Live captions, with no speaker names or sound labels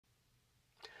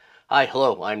Hi,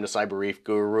 hello, I'm the Cyber Reef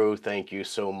Guru. Thank you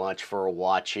so much for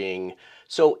watching.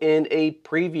 So in a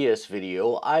previous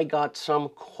video, I got some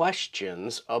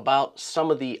questions about some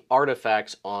of the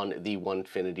artifacts on the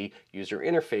Onefinity user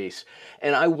interface,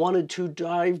 and I wanted to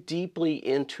dive deeply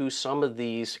into some of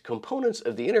these components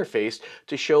of the interface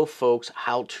to show folks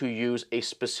how to use a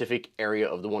specific area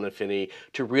of the Onefinity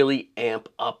to really amp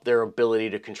up their ability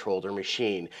to control their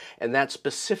machine. And that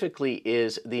specifically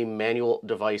is the manual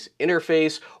device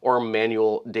interface, or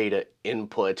manual data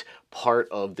input part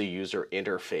of the user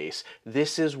interface.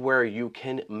 This is where you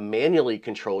can manually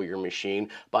control your machine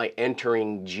by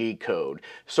entering G code.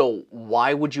 So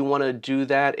why would you want to do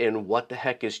that, and what the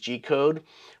heck is G code?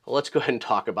 Well, let's go ahead and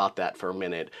talk about that for a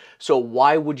minute. So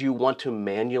why would you want to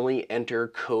manually enter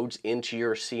codes into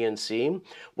your CNC?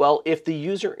 Well, if the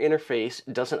user interface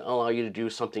doesn't allow you to do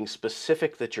something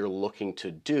specific that you're looking to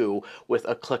do with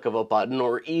a click of a button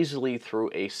or easily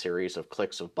through a series of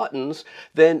clicks of buttons,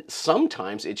 then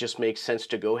sometimes it just makes sense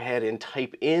to go ahead and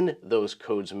type in those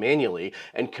codes manually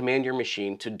and command your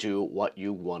machine to do what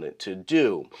you want it to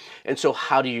do. And so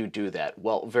how do you do that?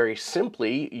 Well, very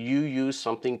simply, you use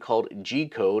something called G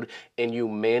code, and you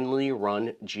manually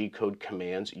run G code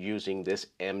commands using this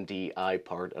MDI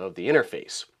part of the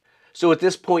interface. So at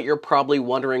this point, you're probably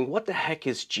wondering, what the heck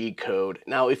is G code?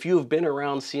 Now, if you've been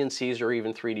around CNCs or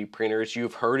even 3D printers,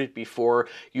 you've heard it before.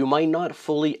 You might not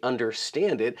fully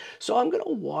understand it. So I'm going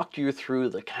to walk you through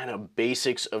the kind of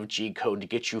basics of G code to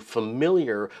get you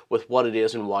familiar with what it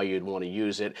is and why you'd want to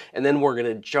use it. And then we're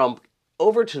going to jump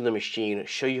over to the machine,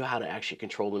 show you how to actually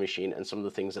control the machine and some of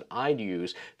the things that I'd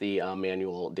use the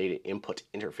manual data input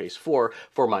interface for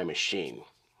my machine.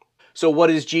 So what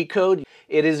is G code?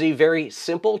 It is a very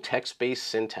simple text-based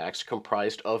syntax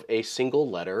comprised of a single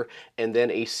letter and then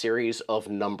a series of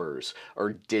numbers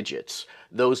or digits.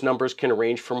 Those numbers can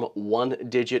range from 1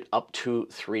 digit up to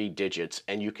 3 digits,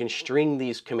 and you can string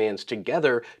these commands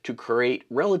together to create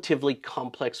relatively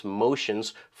complex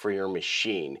motions for your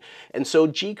machine. And so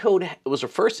G code was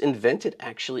first invented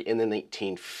actually in the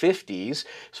 1950s,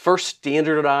 first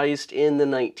standardized in the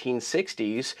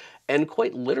 1960s, and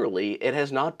quite literally, it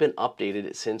has not been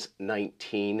updated since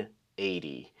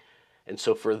 1980. And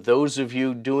so for those of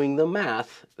you doing the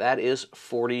math, that is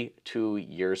 42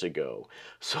 years ago.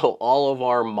 So all of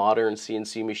our modern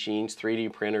CNC machines,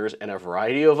 3D printers, and a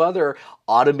variety of other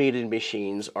automated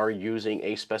machines are using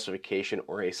a specification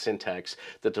or a syntax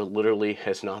that literally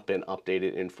has not been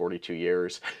updated in 42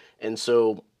 years. And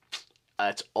so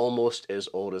it's almost as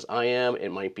old as I am. It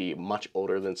might be much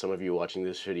older than some of you watching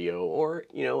this video, or,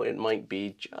 it might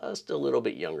be just a little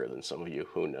bit younger than some of you,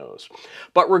 who knows.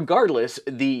 But regardless,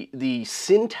 the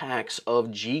syntax of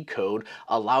G code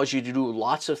allows you to do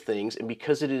lots of things, and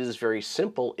because it is very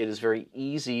simple, it is very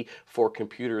easy for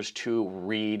computers to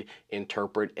read,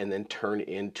 interpret, and then turn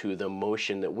into the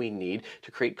motion that we need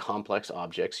to create complex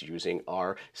objects using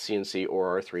our CNC or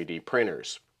our 3D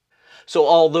printers. So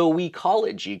although we call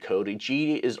it G code,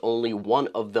 G is only one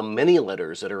of the many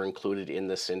letters that are included in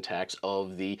the syntax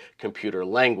of the computer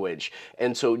language.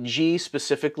 And so G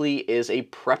specifically is a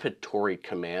preparatory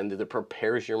command that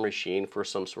prepares your machine for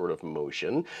some sort of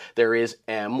motion. There is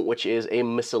M, which is a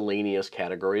miscellaneous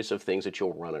categories of things that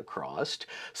you'll run across.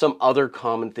 Some other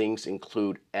common things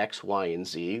include X, Y, and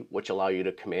Z, which allow you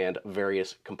to command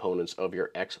various components of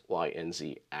your X, Y, and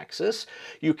Z axis.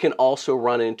 You can also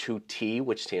run into T,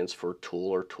 which stands for tool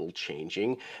or tool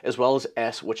changing, as well as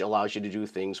S, which allows you to do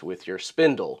things with your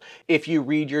spindle. If you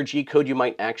read your G code, you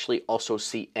might actually also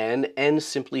see N. N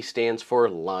simply stands for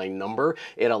line number.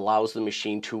 It allows the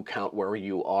machine to count where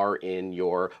you are in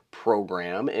your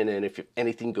program, and then if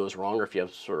anything goes wrong or if you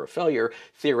have sort of failure,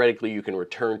 theoretically you can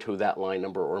return to that line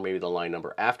number or maybe the line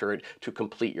number after it to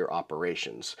complete your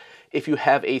operations. If you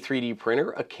have a 3D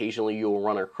printer, occasionally you'll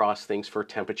run across things for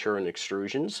temperature and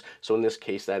extrusions. So in this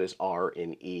case, that is R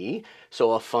and E.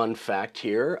 So a fun fact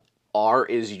here, R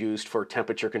is used for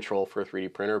temperature control for a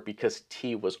 3D printer because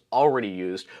T was already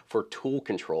used for tool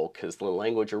control, because the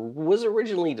language was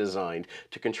originally designed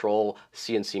to control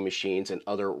CNC machines and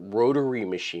other rotary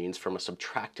machines from a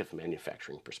subtractive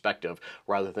manufacturing perspective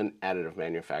rather than additive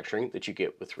manufacturing that you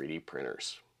get with 3D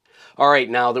printers. All right,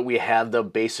 now that we have the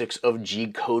basics of G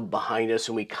code behind us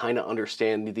and we kind of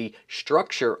understand the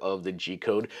structure of the G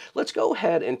code, let's go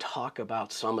ahead and talk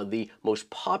about some of the most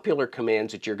popular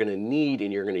commands that you're going to need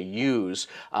and you're going to use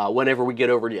whenever we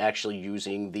get over to actually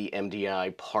using the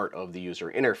MDI part of the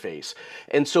user interface.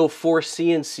 And so for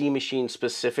CNC machines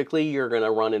specifically, you're going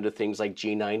to run into things like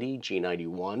G90,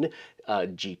 G91,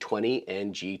 G20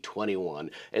 and G21.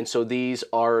 And so these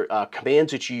are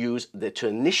commands that you use to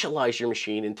initialize your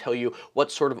machine and tell you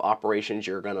what sort of operations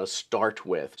you're going to start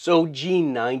with. So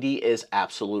G90 is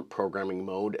absolute programming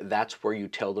mode. That's where you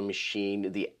tell the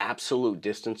machine the absolute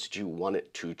distance that you want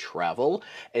it to travel.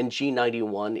 And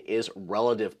G91 is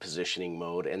relative positioning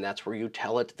mode, and that's where you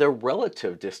tell it the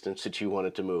relative distance that you want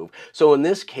it to move. So in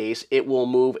this case, it will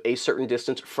move a certain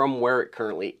distance from where it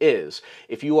currently is.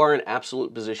 If you are in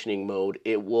absolute positioning mode,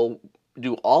 it will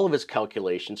do all of its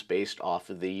calculations based off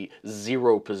of the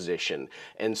 0 position.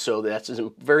 And so that's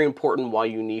very important why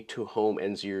you need to home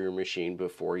and zero your machine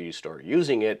before you start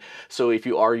using it. So if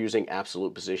you are using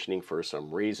absolute positioning for some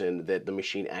reason, that the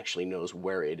machine actually knows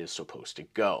where it is supposed to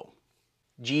go.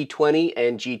 G20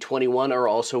 and G21 are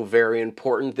also very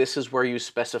important. This is where you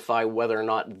specify whether or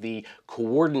not the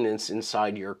coordinates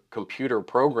inside your computer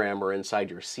program or inside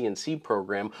your CNC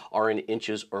program are in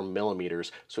inches or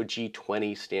millimeters. So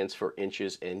G20 stands for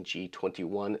inches and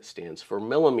G21 stands for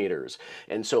millimeters.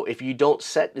 And so if you don't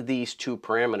set these two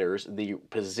parameters, the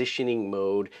positioning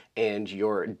mode and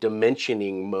your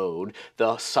dimensioning mode,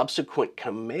 the subsequent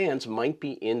commands might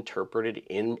be interpreted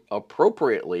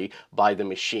inappropriately by the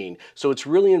machine. So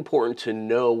it's really important to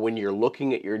know when you're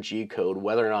looking at your G code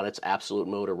whether or not it's absolute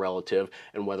mode or relative,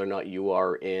 and whether or not you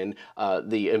are in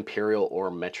the imperial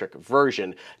or metric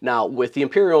version. Now, with the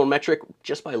imperial and metric,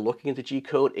 just by looking at the G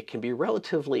code, it can be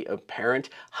relatively apparent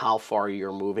how far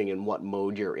you're moving and what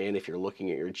mode you're in if you're looking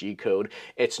at your G code.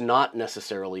 It's not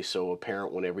necessarily so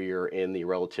apparent whenever you're in the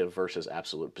relative versus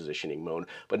absolute positioning mode,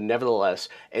 but nevertheless,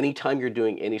 anytime you're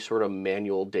doing any sort of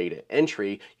manual data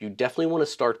entry, you definitely want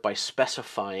to start by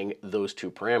specifying those two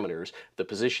parameters, the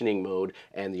positioning mode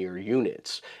and your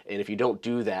units. And if you don't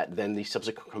do that, then the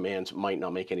subsequent commands might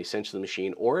not make any sense to the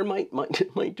machine, or it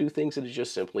might do things that it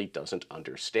just simply doesn't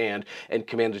understand and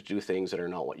command it to do things that are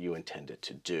not what you intended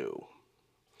to do.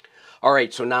 All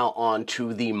right, so now on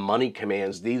to the money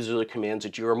commands. These are the commands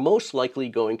that you are most likely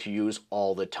going to use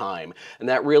all the time. And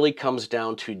that really comes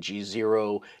down to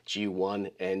G0,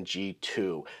 G1, and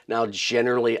G2. Now,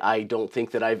 generally, I don't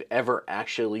think that I've ever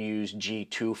actually used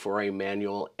G2 for a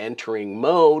manual entering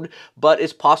mode, but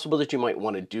it's possible that you might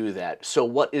want to do that. So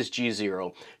what is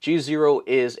G0? G0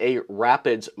 is a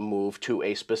rapids move to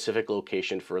a specific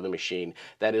location for the machine.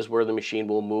 That is where the machine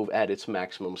will move at its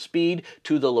maximum speed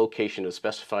to the location as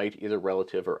specified, either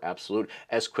relative or absolute,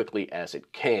 as quickly as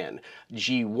it can.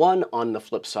 G1, on the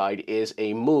flip side, is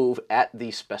a move at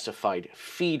the specified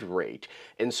feed rate.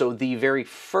 And so the very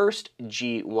first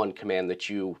G1 command that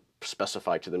you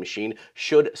specify to the machine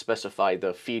should specify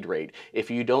the feed rate.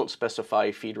 If you don't specify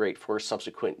feed rate for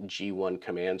subsequent G1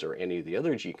 commands or any of the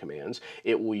other G commands,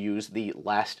 it will use the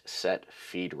last set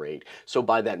feed rate. So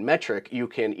by that metric, you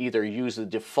can either use the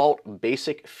default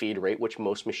basic feed rate, which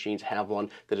most machines have one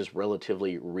that is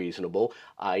relatively reasonable.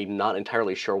 I'm not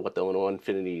entirely sure what the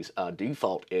Oneifinity's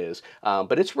default is,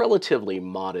 but it's relatively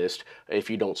modest if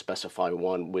you don't specify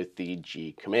one with the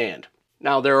G command.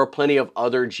 Now, there are plenty of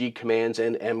other G commands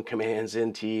and M commands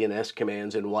and T and S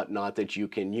commands and whatnot that you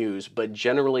can use, but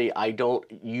generally I don't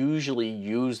usually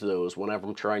use those whenever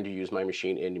I'm trying to use my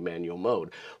machine in manual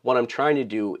mode. What I'm trying to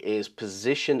do is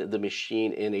position the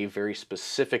machine in a very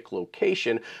specific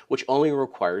location, which only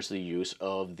requires the use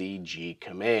of the G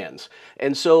commands.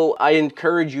 And so I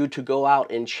encourage you to go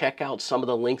out and check out some of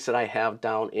the links that I have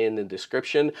down in the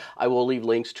description. I will leave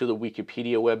links to the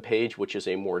Wikipedia webpage, which is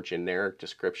a more generic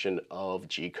description of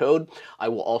G code. I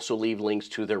will also leave links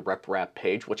to their RepRap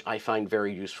page, which I find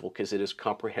very useful because it is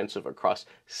comprehensive across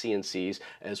CNCs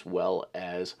as well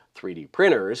as 3D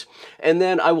printers. And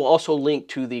then I will also link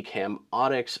to the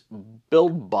CamOtics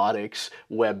BuildBotics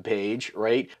webpage,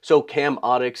 right? So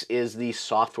CamOtics is the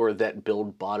software that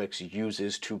BuildBotics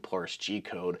uses to parse G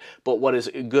code. But what is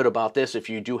good about this, if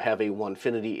you do have a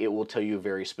Onefinity, it will tell you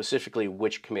very specifically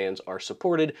which commands are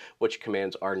supported, which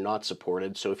commands are not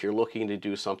supported. So if you're looking to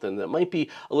do something that might be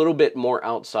a little bit more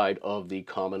outside of the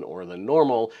common or the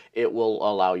normal, it will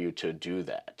allow you to do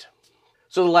that.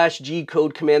 So the last G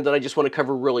code command that I just want to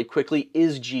cover really quickly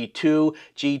is G2.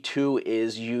 G2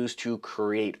 is used to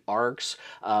create arcs.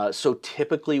 So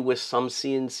typically with some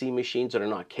CNC machines that are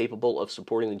not capable of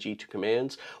supporting the G2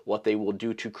 commands, what they will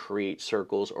do to create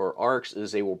circles or arcs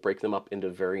is they will break them up into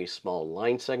very small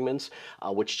line segments,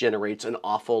 which generates an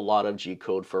awful lot of G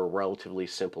code for a relatively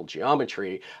simple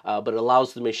geometry, but it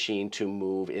allows the machine to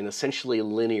move in essentially a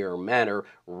linear manner,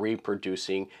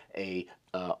 reproducing a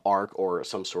arc or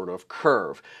some sort of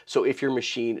curve. So if your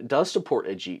machine does support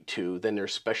a G2, then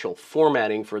there's special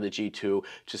formatting for the G2 to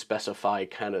specify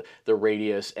kind of the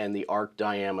radius and the arc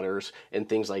diameters and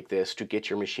things like this to get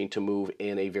your machine to move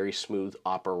in a very smooth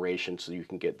operation so you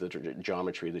can get the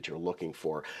geometry that you're looking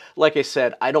for. Like I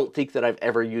said, I don't think that I've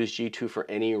ever used G2 for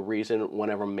any reason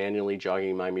whenever I'm manually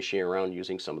jogging my machine around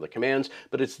using some of the commands,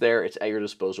 but it's there, it's at your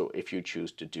disposal if you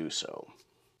choose to do so.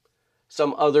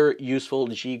 Some other useful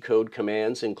G-code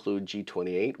commands include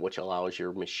G28, which allows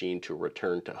your machine to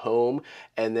return to home.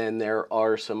 And then there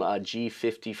are some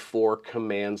G54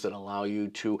 commands that allow your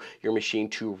machine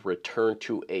to return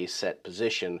to a set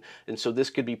position. And so this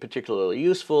could be particularly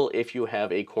useful if you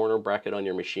have a corner bracket on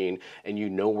your machine and you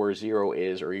know where 0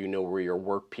 is, or you know where your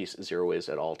workpiece 0 is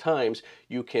at all times.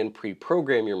 You can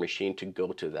pre-program your machine to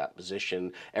go to that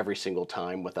position every single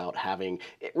time without having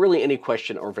really any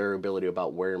question or variability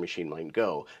about where your machine might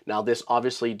go. Now, this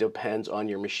obviously depends on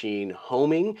your machine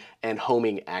homing and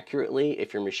homing accurately.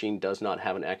 If your machine does not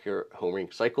have an accurate homing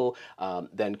cycle,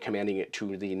 then commanding it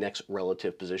to the next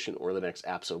relative position or the next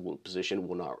absolute position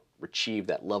will not achieve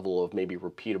that level of maybe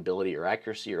repeatability or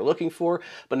accuracy you're looking for,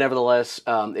 but nevertheless,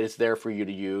 it's there for you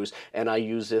to use, and I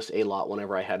use this a lot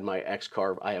whenever I had my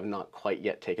X-Carve. I have not quite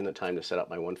yet taken the time to set up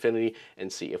my Onefinity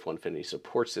and see if Onefinity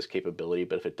supports this capability,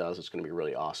 but if it does, it's going to be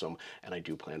really awesome, and I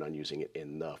do plan on using it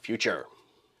in the future.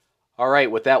 All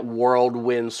right, with that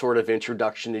whirlwind sort of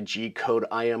introduction to G-code,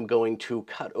 I am going to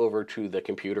cut over to the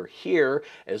computer here,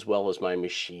 as well as my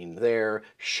machine there,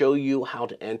 show you how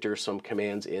to enter some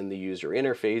commands in the user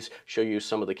interface, show you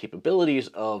some of the capabilities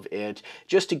of it,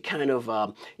 just to kind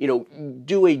of,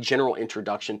 do a general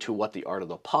introduction to what the art of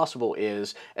the possible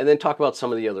is, and then talk about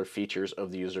some of the other features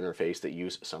of the user interface that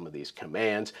use some of these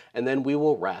commands, and then we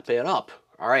will wrap it up.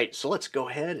 All right, so let's go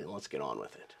ahead and let's get on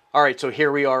with it. All right, so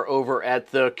here we are over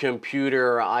at the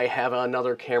computer. I have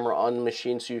another camera on the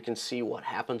machine so you can see what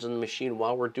happens in the machine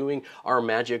while we're doing our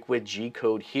magic with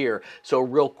G-code here. So a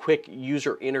real quick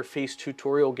user interface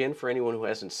tutorial again for anyone who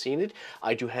hasn't seen it.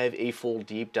 I do have a full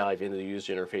deep dive into the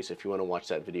user interface. If you want to watch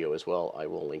that video as well, I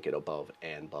will link it above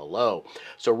and below.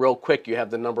 So real quick, you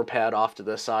have the number pad off to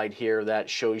the side here that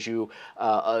shows you,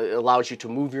 allows you to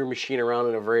move your machine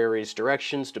around in various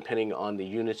directions depending on the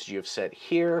units you have set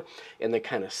here, and the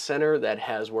kind of center that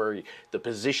has where the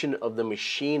position of the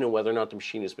machine and whether or not the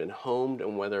machine has been homed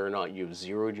and whether or not you've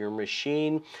zeroed your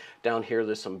machine. Down here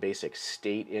there's some basic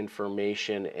state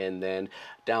information, and then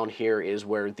down here is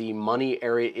where the money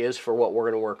area is for what we're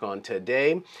going to work on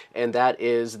today, and that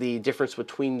is the difference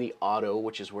between the auto,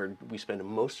 which is where we spend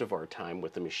most of our time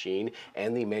with the machine,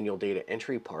 and the manual data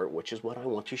entry part, which is what I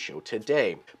want to show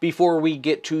today. Before we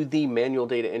get to the manual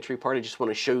data entry part, I just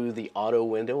want to show you the auto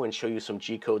window and show you some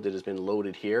G-code that has been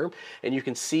loaded here, and you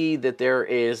can see that there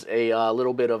is a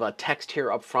little bit of a text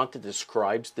here up front that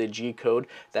describes the G-code.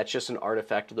 That's just an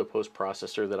artifact of the post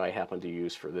processor that I happen to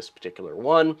use for this particular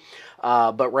one.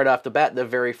 But right off the bat, the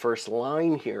very first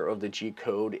line here of the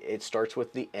G-code, it starts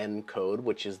with the N code,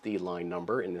 which is the line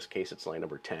number. In this case, it's line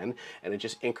number 10, and it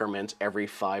just increments every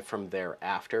 5 from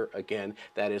thereafter. Again,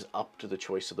 that is up to the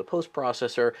choice of the post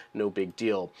processor, no big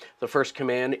deal. The first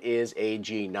command is a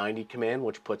G90 command,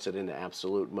 which puts it into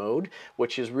absolute mode,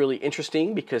 which is really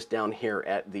interesting because down here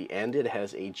at the end, it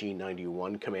has a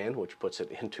G91 command, which puts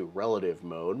it into relative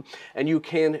mode. And you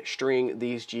can string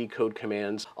these G-code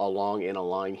commands along in a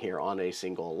line here on a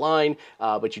single line,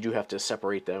 but you do have to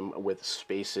separate them with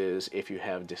spaces if you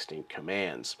have distinct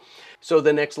commands. So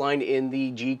the next line in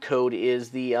the G-code is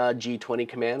the G20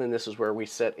 command, and this is where we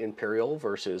set imperial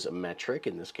versus metric.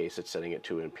 In this case, it's setting it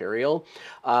to imperial.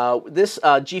 This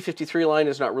G53 line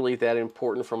is not really that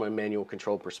important from a manual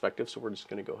control perspective, so we're just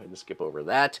going to go ahead and skip over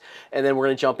that. And then we're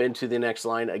going to jump into the next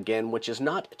line again, which is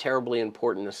not terribly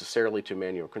important necessarily to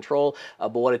manual control,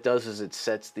 but what it does is it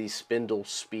sets the spindle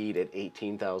speed at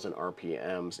 18,000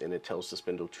 RPMs, and it tells the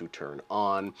spindle to turn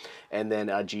on. And then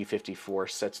G54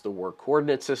 sets the work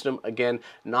coordinate system. Again,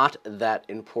 not that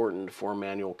important for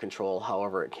manual control,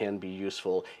 however, it can be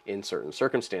useful in certain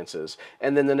circumstances.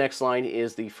 And then the next line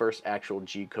is the first actual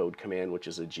G-code command, which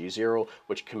is a G0,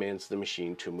 which commands the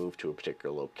machine to move to a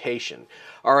particular location.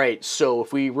 All right, so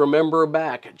if we remember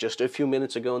back just a few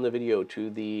minutes ago in the video to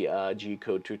the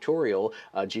G-code tutorial,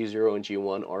 G0 and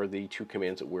G1 are the two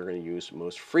commands that we're going to use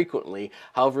most frequently.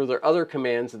 However, there are other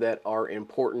commands that are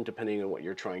important depending on what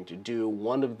you're trying to do.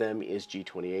 One of them is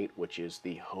G28, which is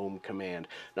the home command.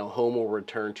 Now, home will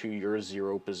return to your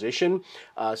 0 position.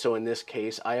 So in this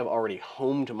case, I have already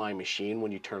homed my machine.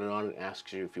 When you turn it on, it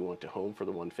asks you if you want to home for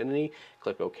the Onefinity.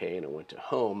 Click OK, and it went to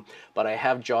home. But I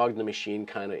have jogged the machine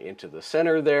kind of into the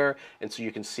center there, and so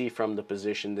you can see from the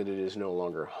position that it is no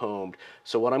longer homed.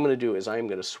 So what I'm going to do is I'm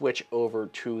going to switch over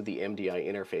to the MDI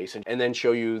interface and then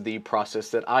show you the process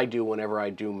that I do whenever I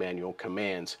do manual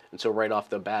commands. And so right off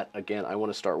the bat, again, I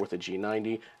want to start with a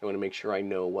G90. I want to make sure I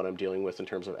know what I'm dealing with in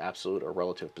terms of absolute or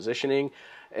relative positioning,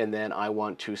 and then I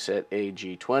want to set a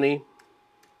G20,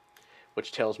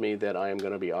 which tells me that I am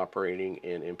going to be operating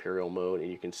in imperial mode,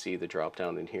 and you can see the drop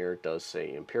down in here does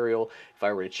say imperial. If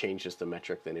I were to change this to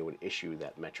metric, then it would issue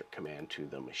that metric command to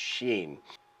the machine.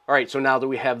 All right, so now that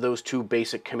we have those two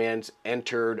basic commands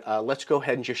entered, let's go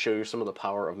ahead and just show you some of the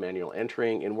power of manual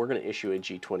entering, and we're going to issue a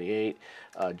G28,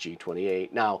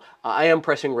 G28. Now, I am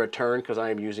pressing return because I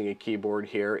am using a keyboard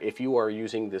here. If you are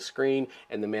using the screen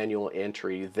and the manual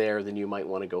entry there, then you might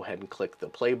want to go ahead and click the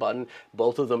play button.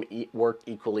 Both of them work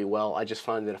equally well. I just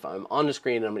find that if I'm on the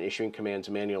screen and I'm issuing commands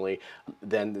manually,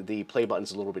 then the play button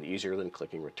is a little bit easier than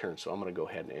clicking return. So I'm going to go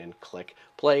ahead and click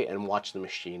play and watch the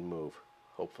machine move,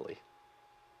 hopefully.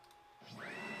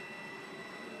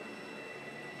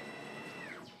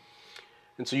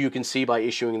 And so you can see by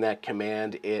issuing that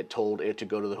command, it told it to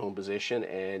go to the home position,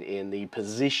 and in the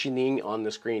positioning on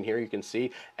the screen here, you can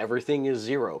see everything is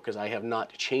 0 because I have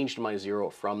not changed my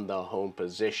 0 from the home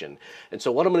position. And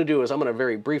so what I'm going to do is I'm going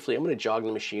to jog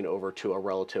the machine over to a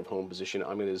relative home position.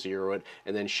 I'm going to 0 it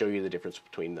and then show you the difference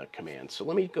between the commands. So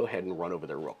let me go ahead and run over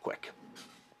there real quick.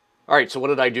 All right, so what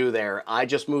did I do there? I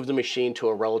just moved the machine to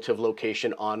a relative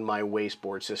location on my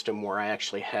wasteboard system where I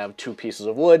actually have 2 pieces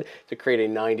of wood to create a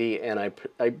 90, and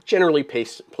I generally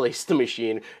place the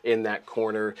machine in that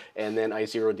corner, and then I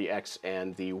zeroed the X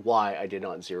and the Y. I did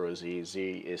not zero Z.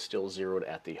 Z is still zeroed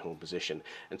at the home position.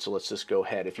 And so let's just go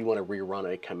ahead. If you want to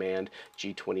rerun a command,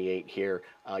 G28 here,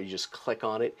 you just click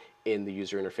on it in the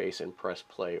user interface and press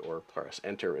play or press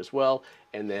enter as well,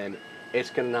 and then it's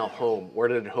going to now home. Where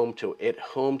did it home to? It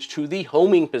homed to the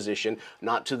homing position,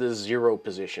 not to the 0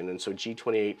 position. And so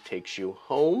G28 takes you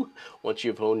home. Once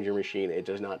you've homed your machine, it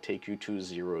does not take you to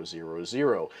 0, 0,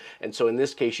 0. And so in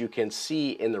this case, you can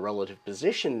see in the relative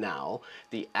position now,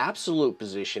 the absolute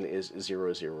position is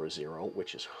 0, 0, 0,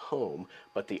 which is home,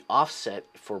 but the offset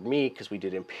for me, because we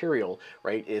did imperial,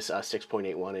 right, is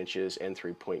 6.81 inches and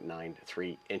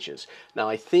 3.93 inches. Now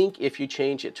I think if you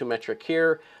change it to metric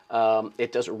here,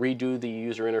 it does redo the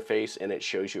user interface and it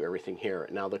shows you everything here.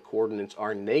 Now the coordinates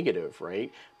are negative,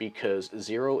 right? Because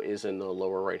 0 is in the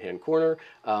lower right hand corner,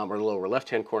 or the lower left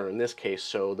hand corner in this case,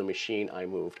 so the machine I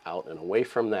moved out and away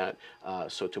from that,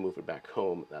 so to move it back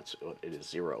home, that's what it is,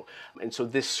 0. And so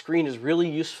this screen is really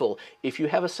useful if you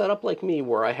have a setup like me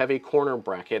where I have a corner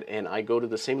bracket and I go to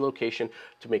the same location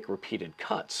to make repeated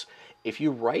cuts. If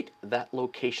you write that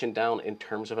location down in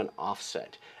terms of an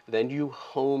offset, then you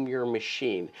home your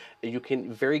machine, you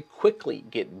can very quickly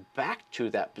get back to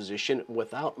that position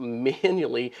without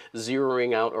manually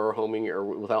zeroing out or homing, or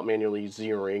without manually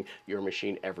zeroing your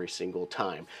machine every single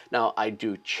time. Now I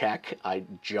do check, I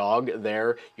jog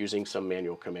there using some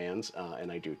manual commands,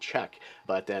 and I do check,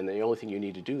 but then the only thing you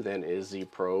need to do then is Z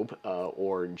probe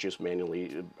or just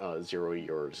manually zero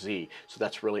your Z. So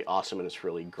that's really awesome, and it's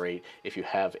really great if you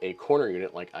have a corner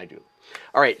unit like I do.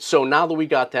 All right, so now that we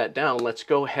got that down, let's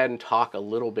go ahead and talk a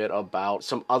little bit about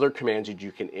some other commands that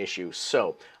you can issue.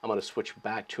 So I'm going to switch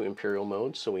back to imperial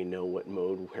mode so we know what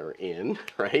mode we're in,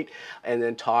 right? And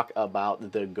then talk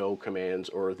about the go commands,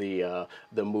 or the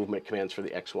movement commands for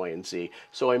the X, Y, and Z.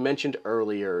 So I mentioned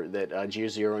earlier that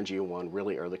G0 and G1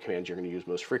 really are the commands you're going to use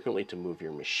most frequently to move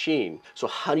your machine. So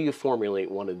how do you formulate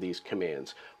one of these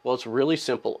commands? Well, it's really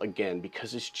simple. Again,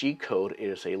 because it's G code, it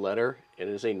is a letter, it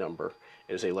is a number.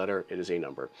 It is a letter, it is a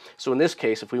number. So in this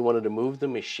case, if we wanted to move the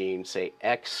machine, say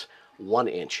X 1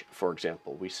 inch, for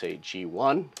example, we say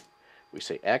G1, we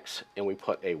say X, and we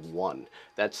put a 1.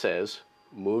 That says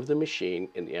move the machine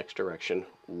in the X direction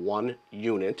 1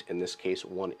 unit, in this case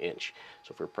 1 inch.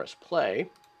 So if we press play,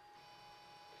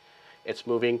 it's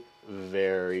moving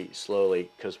very slowly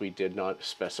because we did not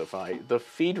specify the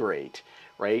feed rate,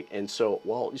 right? And so,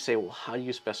 well, you say, well, how do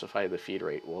you specify the feed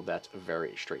rate? Well, that's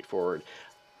very straightforward.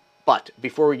 But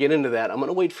before we get into that, I'm going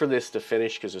to wait for this to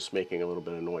finish because it's making a little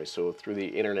bit of noise. So through the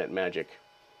internet magic,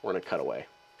 we're going to cut away.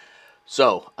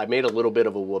 So I made a little bit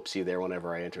of a whoopsie there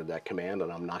whenever I entered that command,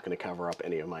 and I'm not going to cover up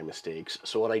any of my mistakes.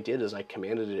 So what I did is I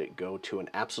commanded it go to an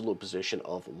absolute position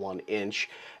of 1 inch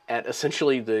at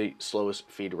essentially the slowest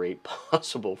feed rate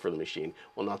possible for the machine.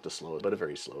 Well, not the slowest, but a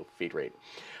very slow feed rate.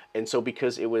 And so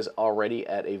because it was already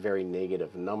at a very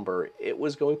negative number, it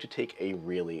was going to take a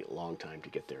really long time to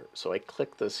get there. So I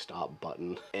clicked the stop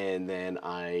button and then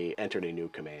I entered a new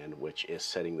command, which is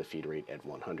setting the feed rate at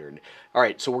 100. All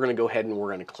right, so we're going to go ahead and we're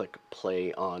going to click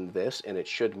play on this, and it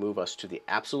should move us to the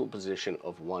absolute position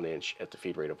of 1 inch at the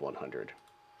feed rate of 100.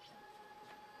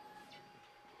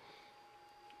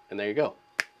 And there you go.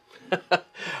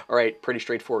 All right, pretty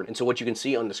straightforward. And so what you can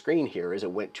see on the screen here is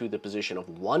it went to the position of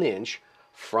 1 inch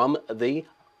from the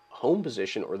home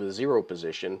position or the 0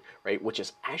 position, right, which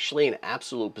is actually an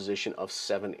absolute position of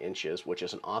 7 inches, which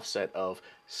is an offset of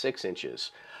 6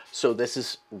 inches. So this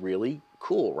is really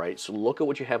cool, right? So look at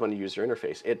what you have on the user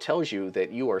interface. It tells you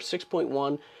that you are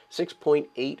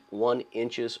 6.81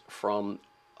 inches from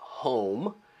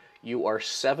home. You are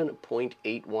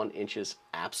 7.81 inches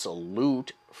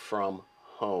absolute from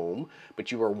home,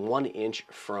 but you are 1 inch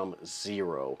from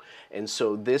 0. And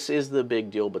so this is the big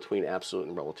deal between absolute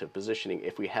and relative positioning.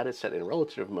 If we had it set in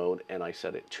relative mode and I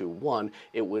set it to 1,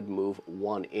 it would move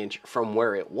 1 inch from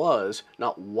where it was,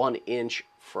 not 1 inch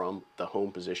from the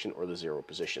home position or the 0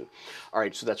 position. All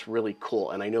right, so that's really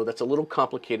cool. And I know that's a little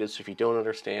complicated, so if you don't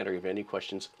understand or you have any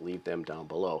questions, leave them down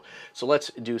below. So let's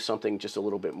do something just a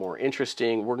little bit more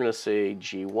interesting. We're going to say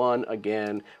G1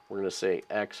 again. We're going to say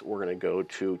X. We're going to go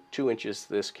to 2 inches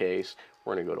this case.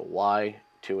 We're going to go to Y,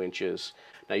 2 inches.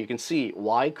 Now you can see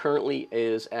Y currently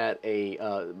is at a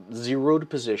zeroed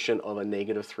position of a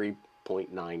negative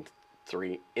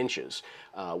 3.93 inches,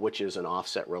 which is an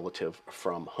offset relative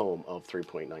from home of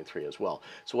 3.93 as well.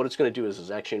 So what it's going to do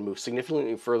is actually move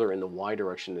significantly further in the Y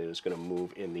direction than it's going to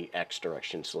move in the X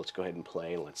direction. So let's go ahead and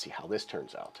play and let's see how this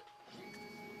turns out.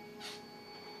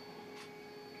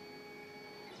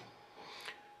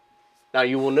 Now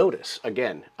you will notice,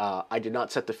 again, I did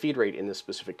not set the feed rate in this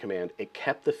specific command. It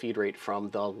kept the feed rate from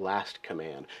the last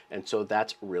command. And so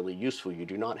that's really useful. You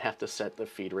do not have to set the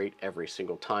feed rate every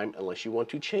single time unless you want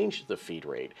to change the feed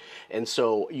rate. And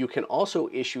so you can also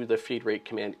issue the feed rate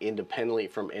command independently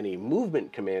from any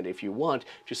movement command if you want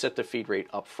to set the feed rate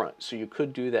up front. So you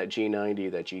could do that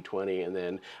G90, that G20, and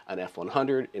then an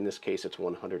F100. In this case, it's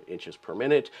 100 inches per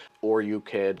minute. Or you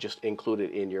could just include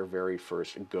it in your very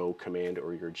first go command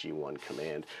or your G1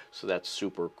 command. So that's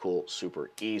super cool,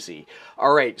 super easy.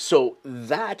 All right, so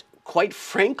that, quite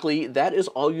frankly, that is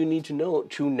all you need to know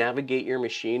to navigate your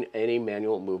machine in a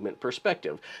manual movement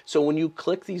perspective. So when you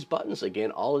click these buttons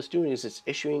again, all it's doing is it's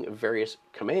issuing various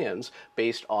commands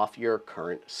based off your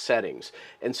current settings.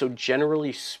 And so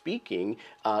generally speaking,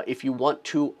 if you want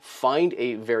to find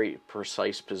a very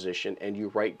precise position and you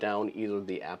write down either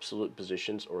the absolute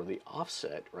positions or the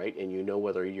offset, right, and you know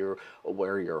where your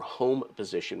home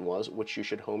position was, which you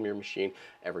should home your machine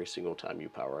every single time you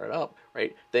power it up,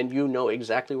 right, then you know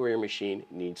exactly where your machine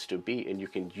needs to be, and you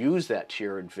can use that to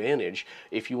your advantage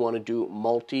if you want to do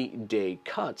multi-day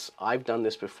cuts. I've done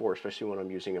this before, especially when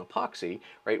I'm using epoxy,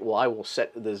 right? Well, I will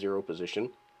set the 0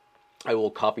 position. I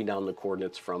will copy down the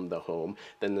coordinates from the home,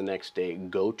 then the next day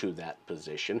go to that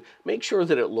position, make sure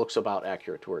that it looks about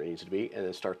accurate to where it needs to be, and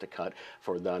then start the cut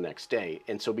for the next day.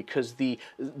 And so because the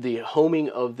homing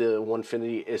of the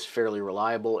Onefinity is fairly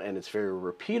reliable and it's very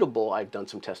repeatable, I've done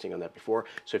some testing on that before,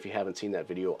 so if you haven't seen that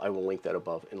video, I will link that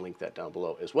above and link that down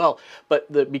below as well.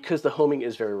 But because the homing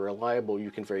is very reliable,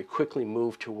 you can very quickly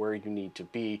move to where you need to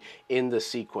be in the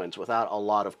sequence without a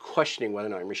lot of questioning whether or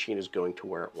not your machine is going to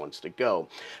where it wants to go.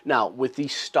 Now, with the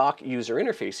stock user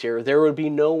interface here, there would be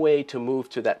no way to move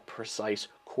to that precise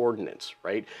coordinates,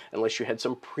 right? Unless you had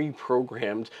some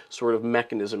pre-programmed sort of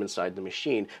mechanism inside the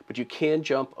machine. But you can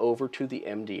jump over to the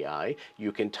MDI,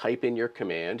 you can type in your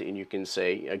command, and you can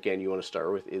say, again, you want to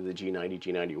start with the G90,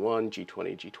 G91,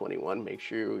 G20, G21, make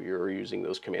sure you're using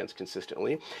those commands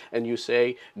consistently, and you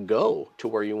say go to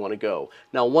where you want to go.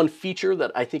 Now, one feature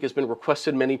that I think has been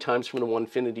requested many times from the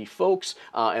Onefinity folks,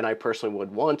 and I personally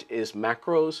would want, is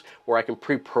macros, where I can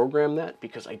pre-program that,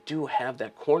 because I do have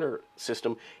that corner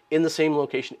system in the same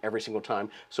location every single time.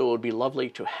 So it would be lovely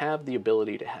to have the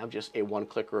ability to have just a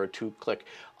 1-click or a 2-click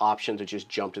option to just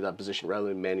jump to that position rather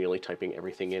than manually typing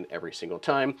everything in every single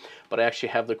time. But I actually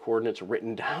have the coordinates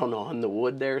written down on the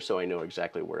wood there, so I know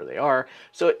exactly where they are.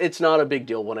 So it's not a big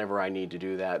deal whenever I need to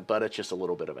do that, but it's just a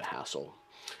little bit of a hassle.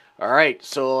 All right,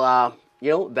 so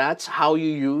you know, that's how you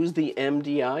use the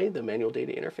MDI, the manual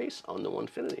data interface, on the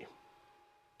Onefinity.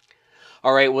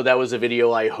 All right, well, that was a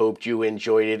video. I hoped you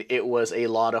enjoyed it. It was a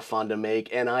lot of fun to make,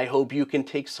 and I hope you can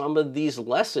take some of these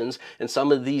lessons and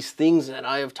some of these things that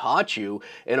I have taught you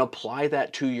and apply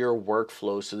that to your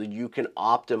workflow so that you can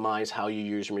optimize how you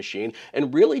use your machine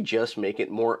and really just make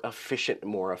it more efficient and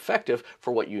more effective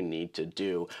for what you need to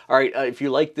do. All right, if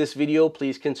you like this video,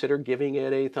 please consider giving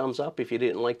it a thumbs up. If you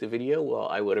didn't like the video, well,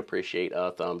 I would appreciate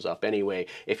a thumbs up anyway.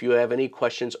 If you have any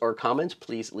questions or comments,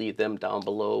 please leave them down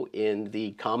below in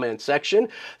the comment section.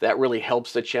 That really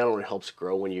helps the channel and helps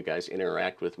grow when you guys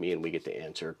interact with me and we get to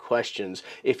answer questions.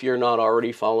 If you're not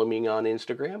already following me on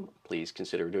Instagram, please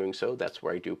consider doing so. That's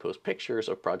where I do post pictures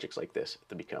of projects like this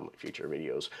to become future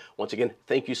videos. Once again,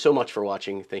 thank you so much for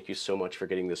watching. Thank you so much for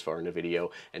getting this far in the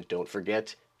video. And don't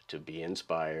forget to be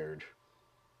inspired.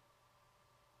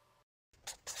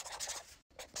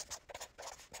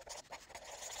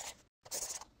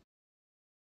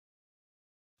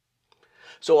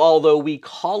 So although we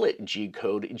call it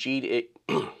G-code,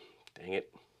 dang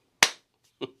it.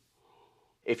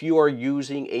 If you are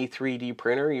using a 3D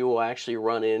printer, you will actually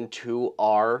run into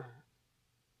R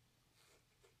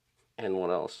and what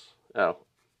else? Oh,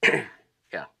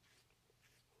 yeah,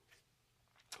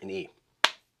 an E.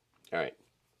 All right.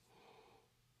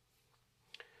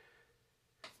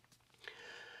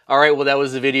 All right, well, that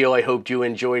was the video. I hope you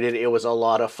enjoyed it. It was a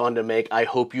lot of fun to make. I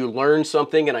hope you learned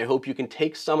something, and I hope you can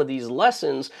take some of these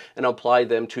lessons and apply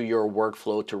them to your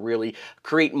workflow to really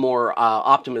create more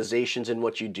optimizations in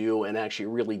what you do and actually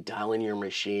really dial in your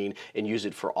machine and use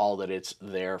it for all that it's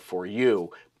there for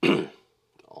you.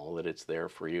 All that it's there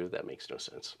for you? That makes no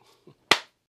sense.